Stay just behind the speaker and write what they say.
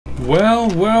Well,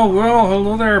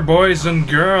 hello there boys and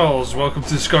girls. Welcome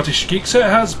to Scottish Geeks. It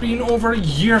has been over a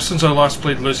year since I last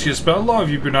played Lucius, but a lot of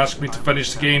you have been asking me to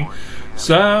finish the game.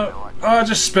 So, I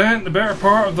just spent the better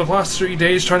part of the last 3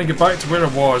 days trying to get back to where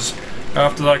I was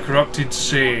after that corrupted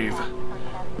save.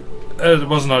 It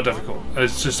wasn't that difficult.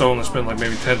 It's just I only spent like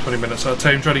maybe 10-20 minutes at a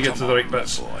time trying to get to the right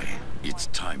bits. Boy, it's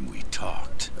time we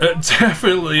talked. It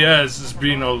definitely is. It's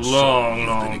been a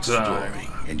long time.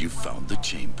 And you found the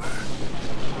chamber.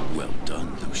 Well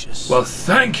done, Lucius. Well,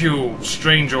 thank you,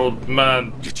 strange old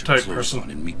man Get your type clothes person. on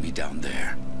and meet me down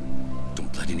there.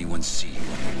 Don't let anyone see you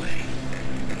on the way.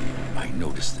 I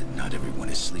noticed that not everyone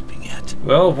is sleeping yet.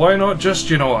 Well, why not just,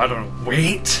 you know, I don't know,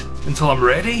 wait until I'm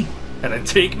ready and then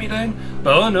take me down?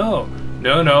 But oh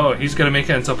no, he's gonna make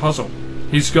it into a puzzle.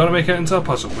 He's gonna make it into a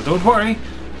puzzle, but don't worry,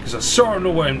 because I sort of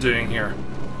know what I'm doing here.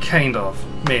 Kind of,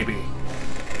 maybe.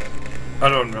 I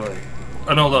don't really.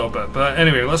 I know a little bit, but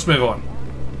anyway, let's move on.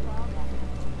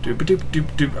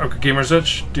 Doop-a-doop-doop-doop. Okay, gamer's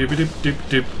itch.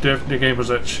 Doop-a-doop-doop-doop. Definitely gamer's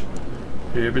itch.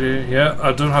 Doop-a-doop. Yeah,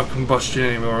 I don't have combustion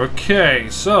anymore. Okay,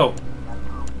 so.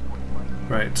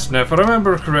 Right, now if I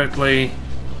remember correctly,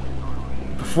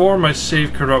 before my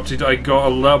save corrupted, I got a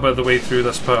little bit of the way through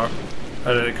this part,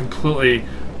 and it completely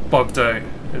bugged out.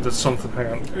 It did something. Hang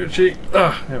on. There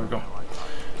we go.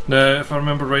 Now, if I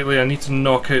remember rightly, I need to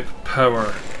knock out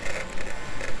power.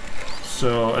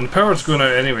 So, and the power's going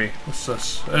out anyway. What's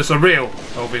this? It's a rail,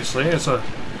 obviously. It's a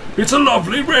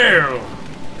lovely rail!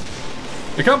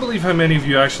 I can't believe how many of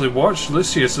you actually watched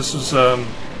Lucius. This was, I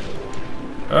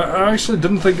actually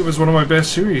didn't think it was one of my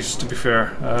best series, to be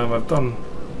fair. I've done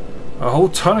a whole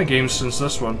ton of games since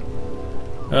this one.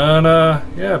 And,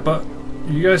 yeah, but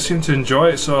you guys seem to enjoy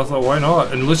it, so I thought, why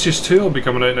not? And Lucius 2 will be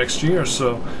coming out next year,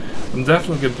 so I'm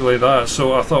definitely going to play that.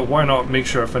 So I thought, why not make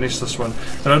sure I finish this one?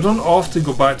 And I don't often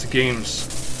go back to games.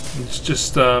 It's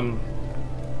just, like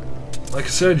I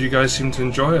said, you guys seem to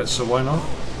enjoy it, so why not?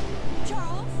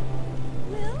 Charles?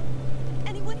 Will?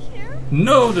 Anyone here?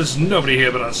 No, there's nobody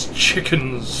here but us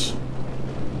chickens.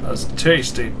 That's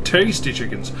tasty, tasty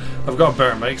chickens. I've got a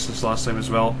better mic since last time as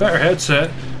well. Better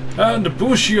headset. And a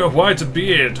bushier white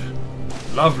beard.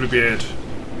 Lovely beard.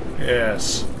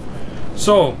 Yes.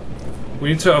 So, we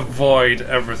need to avoid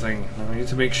everything. We need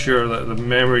to make sure that the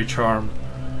memory charm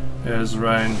is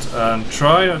around and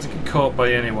try not to get caught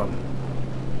by anyone.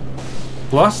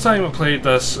 Last time I played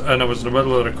this and I was in the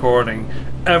middle of the recording,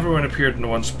 everyone appeared in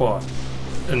one spot.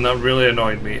 And that really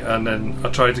annoyed me. And then I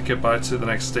tried to get back to the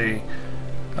next day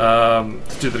to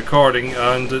do the recording,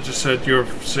 and it just said your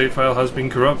save file has been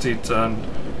corrupted. And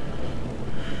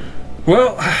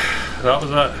well, that was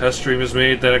that. History was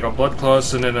made, then I got blood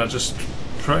clots, and then I just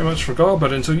pretty much forgot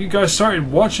about it until you guys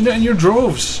started watching it in your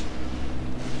droves.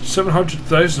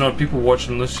 700,000 odd people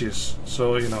watching Lucius,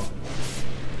 so you know.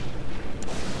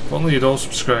 If only you'd all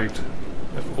subscribed.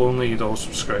 If only you'd all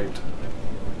subscribed.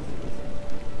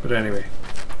 But anyway,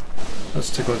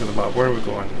 let's take a look at the map. Where are we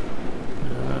going?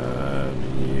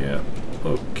 Yeah.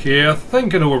 Okay, I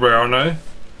think I know where we are now.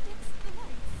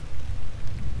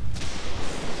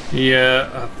 Yeah,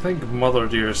 I think Mother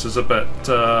Dearest is a bit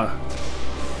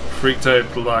freaked out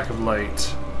with the lack of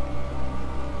light.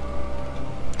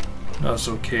 That's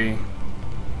okay.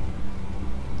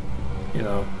 You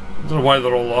know, I don't know why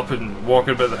they're all up and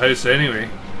walking about the house anyway.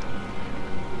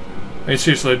 I mean,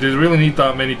 seriously, do they really need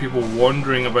that many people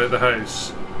wandering about the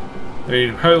house? I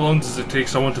mean, how long does it take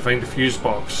someone to find a fuse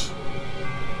box?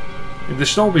 I mean, they've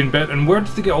still been bit, and where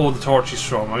did they get all the torches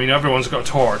from? I mean, everyone's got a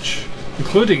torch.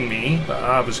 Including me, but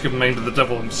I was given mine to the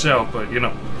devil himself, but you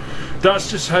know, that's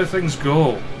just how things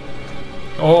go.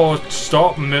 Oh,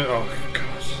 stop oh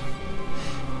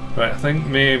god. Right, I think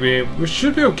maybe we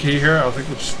should be okay here. I think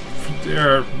we'll just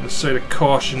err on the side of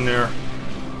caution there.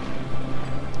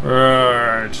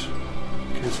 Right.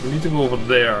 Okay, so we need to go over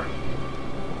there.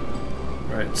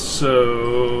 Right,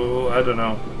 so I don't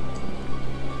know.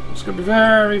 Just gotta be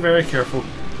very, very careful.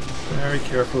 Very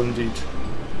careful indeed.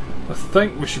 I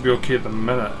think we should be okay at the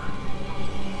minute.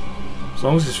 As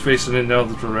long as he's facing in the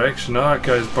other direction. Oh, that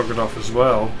guy's buggered off as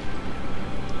well.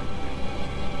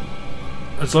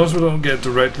 As long as we don't get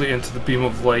directly into the beam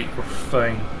of light, we're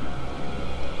fine.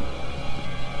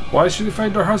 Why should he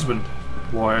find her husband?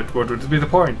 What would be the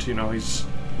point? You know, he's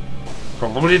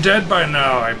probably dead by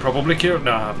now. I probably killed.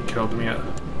 No, I haven't killed him yet.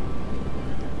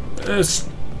 It's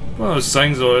one of those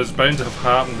things though, it's bound to have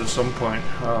happened at some point.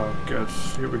 Oh, good.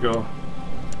 Here we go.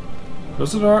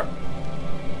 Close the door.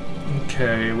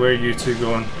 Okay, where are you two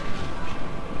going?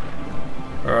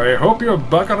 I hope you're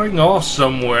buckering off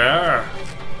somewhere.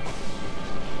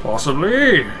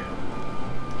 Possibly.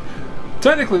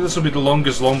 Technically, this will be the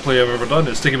longest long play I've ever done.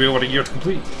 It's taken me over a year to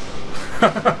complete.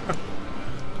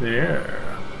 Yeah.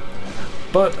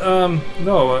 But,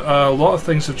 no, a lot of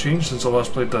things have changed since I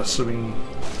last played this. I mean,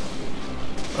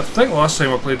 I think last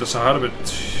time I played this I had about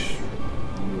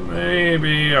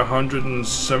maybe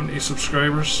 170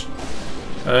 subscribers.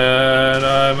 And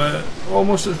I'm at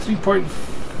almost at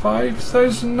 3.5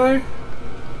 thousand now.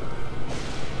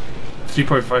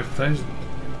 3.5 thousand.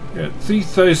 Yeah,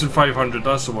 3,500,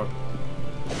 that's the one.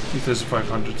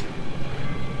 3,500.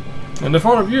 And if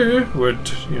all of you would,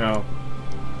 you know,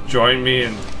 join me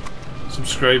and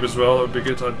subscribe as well, that would be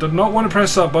good. I did not want to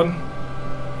press that button.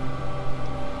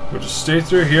 We'll just stay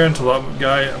through here until that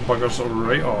guy buggers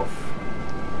right off.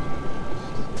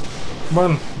 Come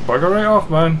on, bugger right off,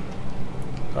 man.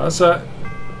 That's it.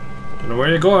 Don't know where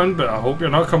you're going, but I hope you're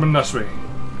not coming this way.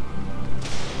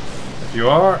 If you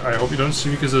are, I hope you don't see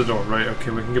me because of the door. Right,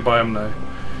 okay, we can get by him now.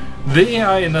 The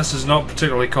AI in this is not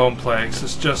particularly complex.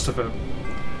 It's just if it,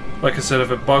 like I said, if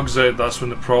it bugs out, that's when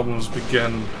the problems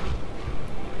begin.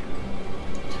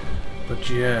 But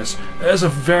yes, it is a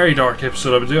very dark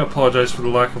episode. I do apologise for the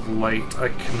lack of light. I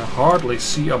can hardly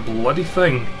see a bloody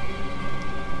thing.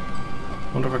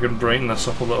 Wonder if I can brighten this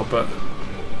up a little bit.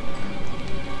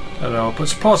 I don't know, but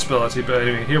it's a possibility. But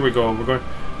anyway, here we go. We're going.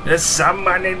 There's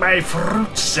someone in my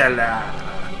fruit cellar.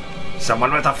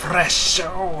 Someone with a fresh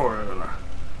soul.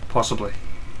 Possibly.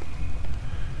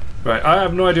 Right, I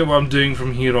have no idea what I'm doing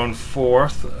from here on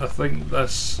forth. I think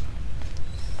this.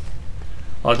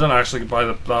 I didn't actually buy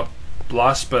that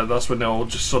last bit. That's when it all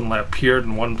just suddenly appeared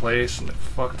in one place and it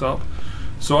fucked up.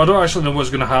 So I don't actually know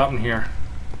what's going to happen here.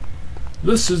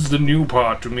 This is the new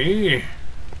part to me.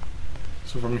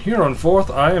 So from here on forth,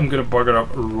 I am going to bugger up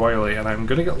royally, and I'm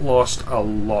going to get lost a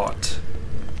lot.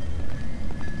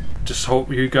 Just hope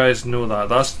you guys know that.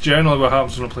 That's generally what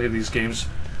happens when I play these games.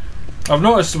 I've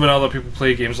noticed when other people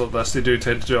play games like this, they do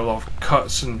tend to do a lot of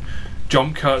cuts and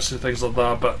jump cuts and things like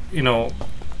that, but, you know,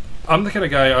 I'm the kind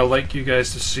of guy I like you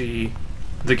guys to see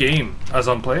the game as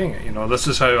I'm playing it. You know, this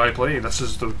is how I play. This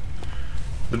is the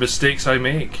mistakes I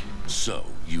make. So,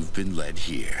 you've been led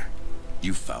here.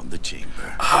 You found the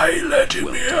chamber. I led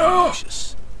him here.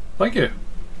 Lucius. Thank you.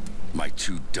 My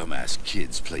two dumbass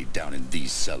kids played down in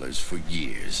these cellars for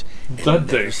years and Did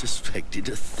they? never suspected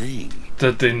a thing.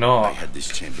 Did they I not? had this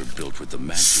chamber built with the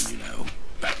mansion, you know,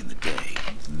 back in the day.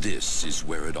 This is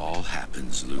where it all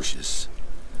happens, Lucius.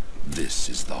 This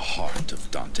is the heart of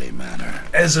Dante Manor.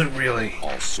 Is it really?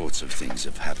 All sorts of things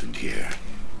have happened here.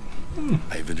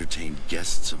 I have entertained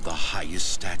guests of the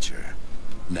highest stature.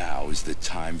 Now is the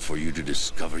time for you to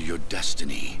discover your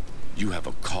destiny. You have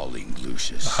a calling,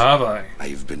 Lucius. Have I? I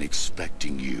have been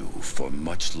expecting you for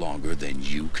much longer than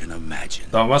you can imagine.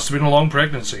 That must have been a long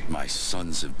pregnancy. My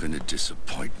sons have been a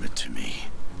disappointment to me.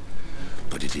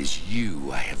 But it is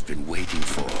you I have been waiting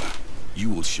for. You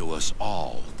will show us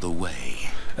all the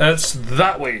way. It's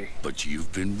that way. But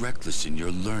you've been reckless in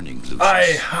your learning, Lucius. I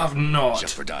have not.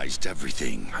 Jeopardized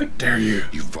everything. How dare you?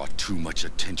 You've brought too much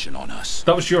attention on us.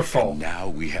 That was your fault. And now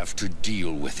we have to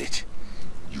deal with it.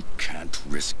 You can't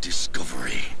risk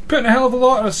discovery. Putting a hell of a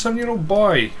lot on a 7-year-old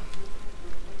boy.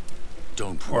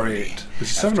 Don't Or worry. 8. Is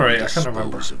he 7 or 8? I can't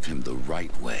remember. Dispose of him the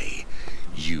right way.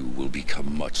 You will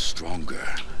become much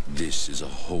stronger. This is a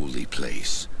holy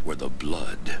place where the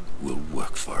blood will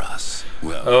work for us.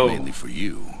 Well, mainly for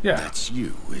you. Yeah. That's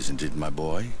you, isn't it, my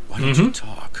boy? Why don't you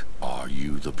talk? Are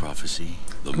you the prophecy?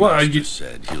 The Well, master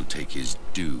said he'll take his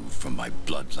due from my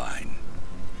bloodline.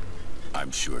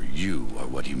 I'm sure you are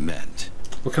what he meant.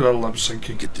 Look at that lip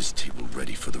syncing. Get this table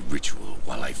ready for the ritual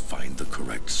while I find the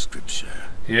correct scripture.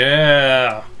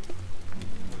 Yeah.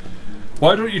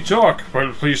 Why don't you talk?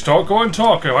 Well, please talk. Go and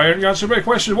talk. Why don't you answer my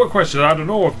question? What question? I don't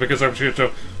know, because I'm here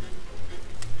to...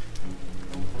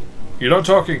 You're not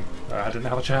talking. I didn't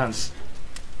have a chance.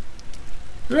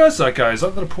 Who is that guy? Is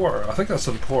that the reporter? I think that's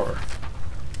the reporter.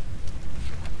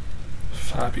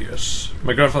 Fabulous.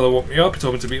 My grandfather woke me up. He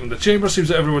told me to meet him in the chamber. Seems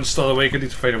that everyone's still awake. I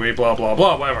need to find a way. Blah, blah,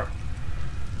 blah. Whatever.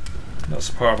 That's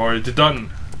the part I've already done.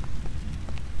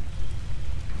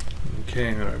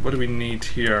 Okay, right. What do we need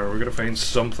here? We're gonna find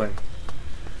something.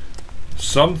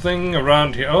 Something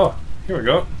around here. Oh, here we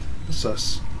go. What's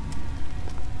this?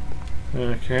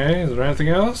 Okay, is there anything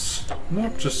else?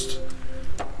 Nope, just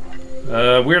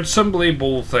weird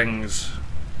symbol things.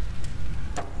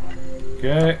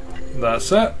 Okay,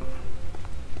 that's it.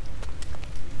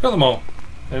 Got them all.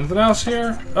 Anything else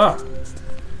here? Ah,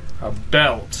 a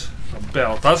belt. A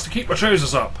belt. That's to keep my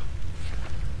trousers up.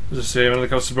 As I say, when the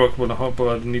cups are broken with a hot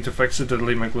blood, I need to fix it to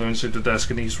leave my glue inside the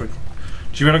desk in Eastwick.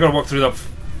 Do you mean I gotta walk through that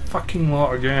fucking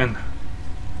lot again?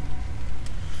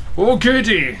 Oh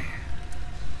goody!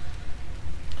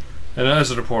 And it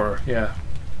is a reporter, yeah.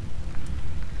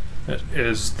 It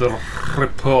is the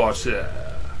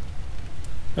reporter.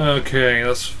 Okay,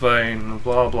 that's fine.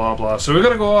 Blah blah blah. So we're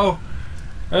gonna go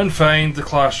and find the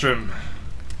classroom.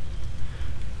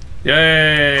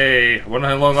 Yay! I wonder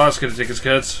how long that's gonna take us,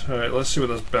 kids. Alright, let's see what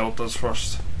this belt does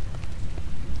first.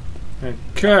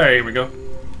 Okay, here we go.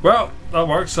 Well, that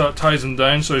works. That ties him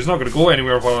down, so he's not gonna go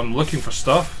anywhere while I'm looking for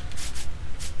stuff.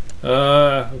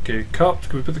 Okay, cup.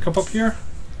 Can we put the cup up here?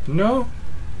 No?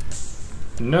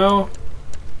 No?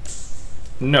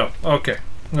 No. Okay,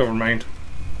 never mind.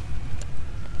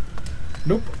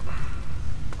 Nope.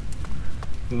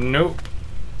 Nope.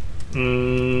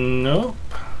 Nope.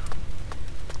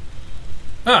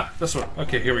 Ah, this one.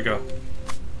 Okay, here we go.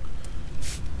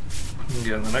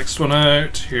 Getting the next one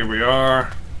out. Here we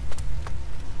are.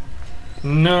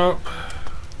 Nope.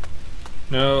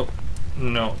 Nope.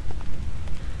 Nope.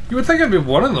 You would think I'd be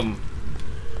one of them.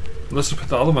 Unless I put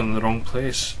the other one in the wrong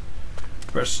place.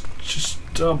 Let's just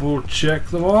double check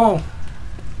them all.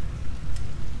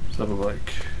 Let's have a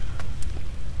look.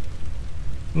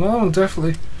 No,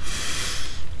 definitely.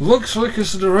 Looks like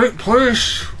it's in the right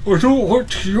place. I don't like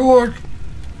to yawn.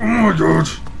 Oh my god.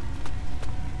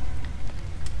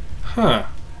 Huh.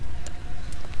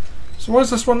 So why is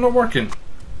this one not working?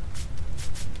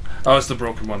 Oh, it's the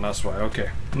broken one, that's why. Okay.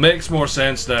 Makes more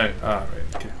sense now. Ah,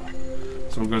 right, okay.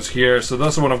 So it goes here. So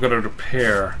that's the one I've got to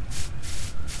repair.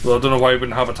 Well, I don't know why I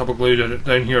wouldn't have a tub of glue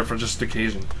down here for just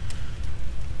occasion.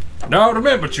 Now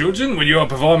remember, children, when you are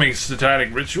performing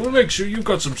satanic ritual, make sure you've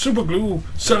got some super glue,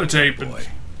 sellotape,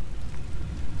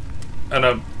 and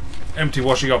a empty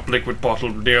washing up liquid bottle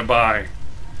nearby.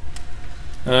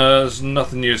 There's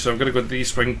nothing new, so I'm gonna go to the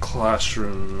East Spring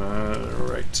classroom.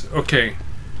 Right, okay.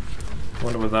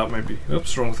 Wonder what that might be.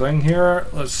 Oops, wrong thing here.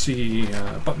 Let's see.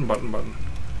 Button.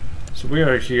 So we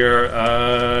are here,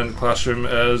 and the classroom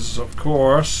is, of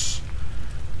course,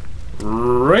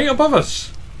 right above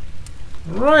us.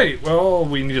 Right, well,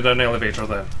 we needed an elevator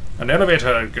then. An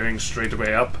elevator going straight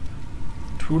away up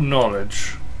to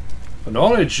knowledge. For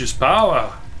knowledge is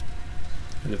power.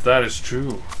 And if that is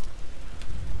true,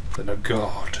 then a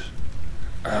god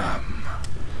am.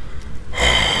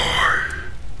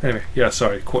 Anyway, yeah,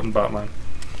 sorry, quoting Batman.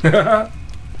 It's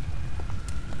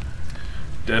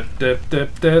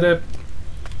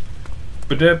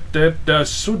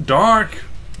so dark.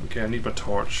 Okay, I need my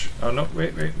torch. Oh no,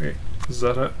 wait. Is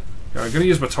that it? Yeah, I'm gonna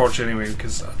use my torch anyway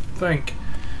because I think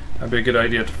that'd be a good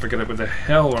idea to figure out where the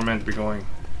hell we're meant to be going.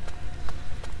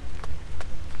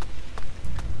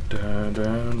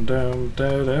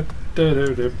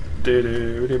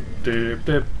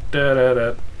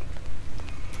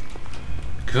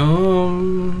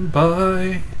 Come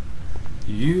by,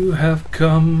 you have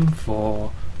come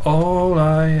for all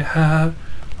I had,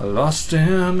 lost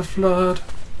in the flood.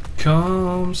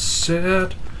 Come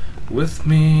sit with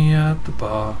me at the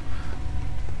bar.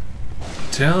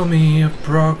 Tell me of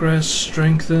progress,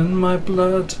 strengthen my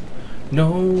blood.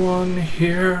 No one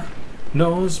here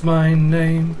knows my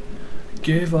name.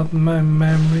 Gave up my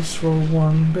memories for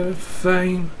one bit of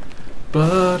fame,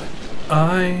 but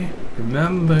I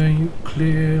remember you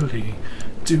clearly.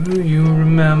 Do you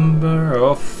remember?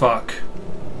 Oh fuck.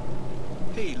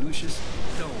 Hey, Lucius.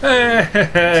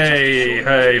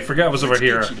 Hey, forgot I was over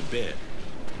here.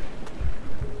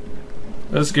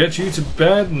 Let's get you to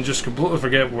bed and just completely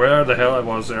forget where the hell I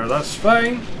was there. That's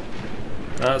fine.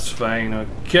 That's fine,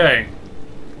 okay.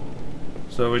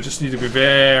 So we just need to be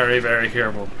very, very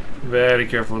careful. Very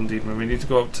careful indeed. We need to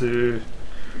go up to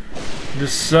the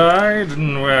side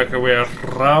and work our way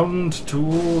around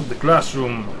to the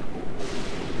classroom.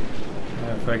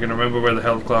 If I can remember where the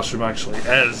hell the classroom actually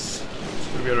is. It's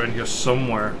going to be around here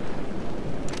somewhere.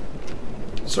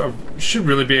 Sort of should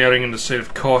really be erring on the side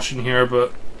of caution here,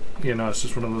 but you know, it's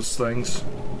just one of those things.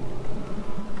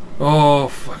 Oh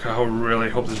fuck, I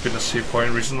really hope there's been a save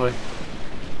point recently.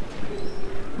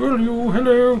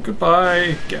 Hello,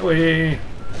 goodbye, get away.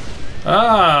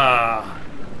 Ah,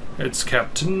 it's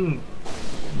Captain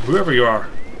whoever you are.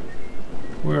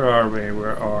 Where are we?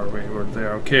 We're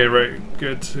there. Okay, right,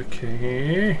 good,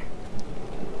 okay.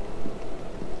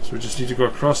 So we just need to go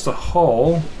across the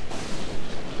hall.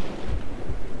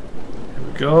 Here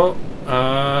we go.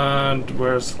 And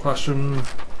where's the classroom?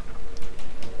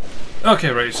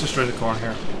 Okay, right, it's just around the corner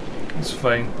here. It's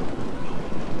fine.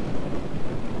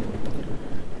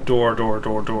 Door.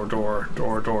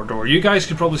 You guys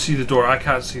can probably see the door. I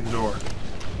can't see the door.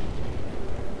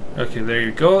 Okay, there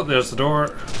you go. There's the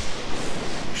door.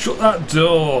 Shut that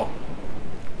door.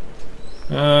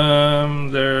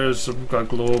 There's a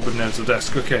globe and there's a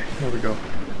desk. Okay, there we go.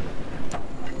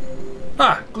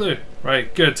 Ah, glue.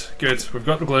 Right, good. We've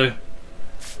got the glue.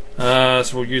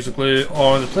 So we'll use the glue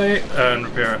on the plate and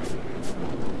repair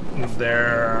it.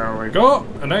 There we go.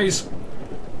 Nice.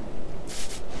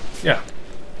 Yeah.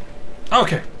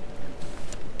 Okay.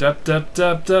 Dup dup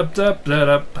dup dup dup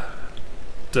dup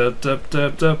dup dup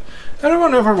dup dup.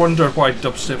 Anyone ever wondered why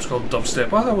dubstep's called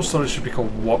dubstep? I always thought it should be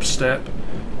called wopstep.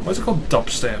 Why is it called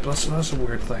dubstep? That's a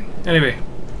weird thing. Anyway.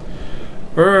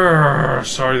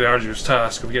 Sorry, the arduous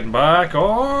task of getting back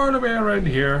all the way around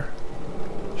here.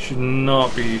 Should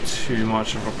not be too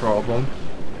much of a problem.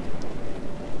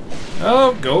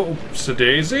 Oh, go to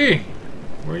Daisy.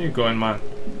 Where are you going, man?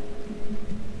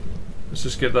 Let's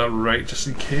just get that right, just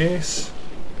in case.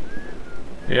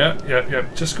 Yeah.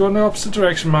 Just go in the opposite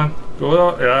direction, man. Go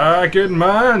up. Ah, good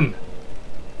man.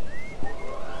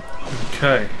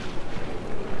 Okay.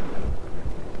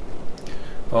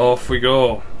 Off we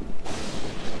go.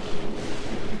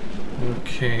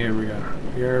 Okay, here we are.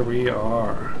 Here we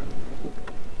are.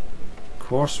 Of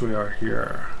course we are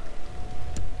here.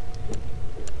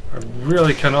 I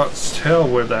really cannot tell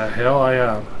where the hell I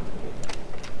am.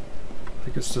 I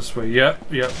think it's this way. Yep,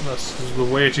 this is the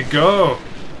way to go.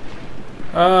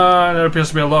 And there appears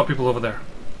to be a lot of people over there.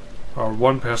 Or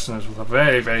one person is with a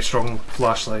very, very strong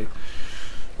flashlight.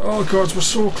 Oh god, we're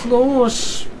so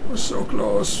close. We're so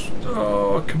close.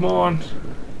 Oh, come on.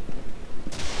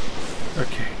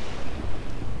 Okay.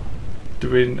 Do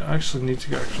we actually need to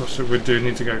get across there? We do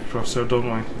need to get across there,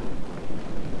 don't we?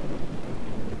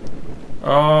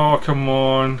 Oh, come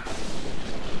on.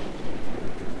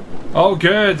 Oh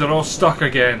good, they're all stuck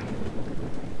again.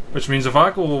 Which means if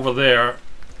I go over there...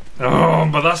 Oh,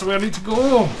 but that's the way I need to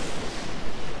go!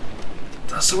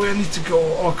 That's the way I need to go,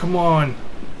 oh come on.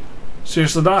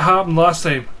 Seriously, that happened last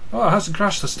time. Oh, it hasn't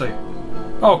crashed this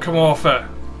time. Oh, come off it.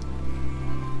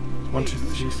 1, 2,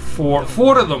 3, 4.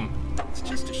 4 of them! It's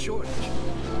just a shortage.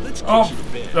 Let's get you to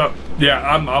bed. Yeah,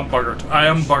 I'm buggered. I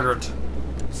am buggered.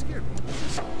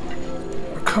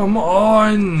 Come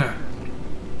on!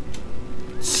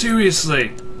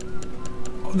 Seriously!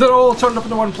 They're all turned up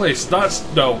into one place. That's...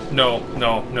 No,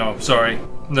 sorry.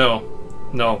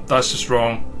 No, that's just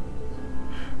wrong.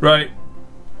 Right.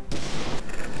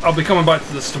 I'll be coming back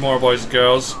to this tomorrow, boys and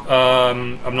girls.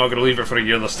 I'm not going to leave it for a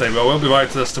year this time, but I will be back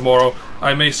to this tomorrow.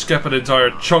 I may skip an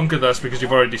entire chunk of this because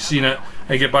you've already seen it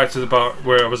and get back to the part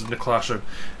where I was in the classroom.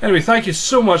 Anyway, thank you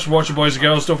so much for watching, boys and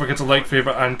girls. Don't forget to like,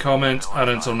 favourite and comment, and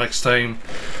until next time,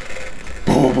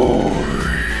 boo boo!